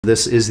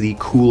This is the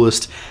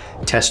coolest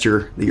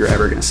tester that you're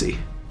ever gonna see.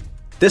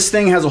 This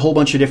thing has a whole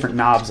bunch of different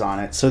knobs on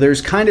it. So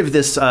there's kind of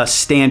this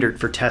standard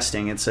for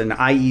testing. It's an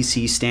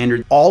IEC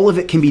standard. All of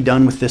it can be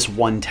done with this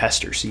one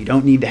tester. So you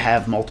don't need to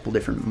have multiple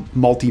different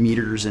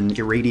multimeters and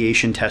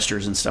irradiation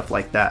testers and stuff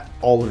like that.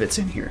 All of it's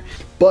in here.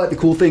 But the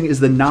cool thing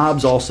is the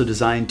knob's also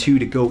designed too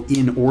to go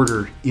in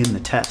order in the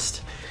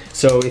test.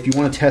 So if you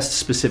want to test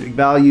specific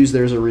values,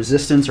 there's a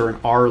resistance or an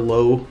R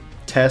low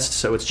test.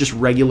 So it's just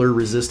regular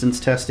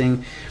resistance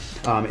testing.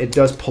 It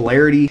does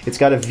polarity. It's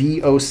got a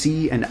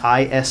VOC and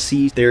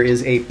ISC. There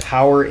is a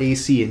power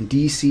AC and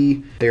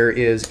DC. There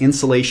is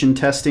insulation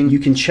testing. You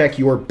can check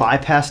your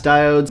bypass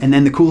diodes. And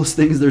then the coolest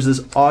thing is there's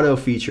this auto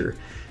feature.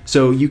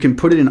 So you can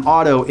put it in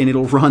auto and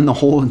it'll run the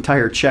whole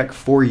entire check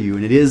for you.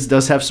 And it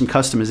does have some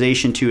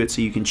customization to it,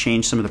 so you can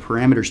change some of the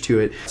parameters to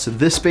it. So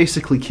this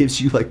basically gives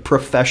you like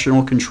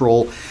professional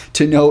control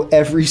to know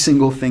every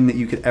single thing that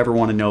you could ever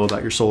want to know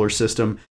about your solar system.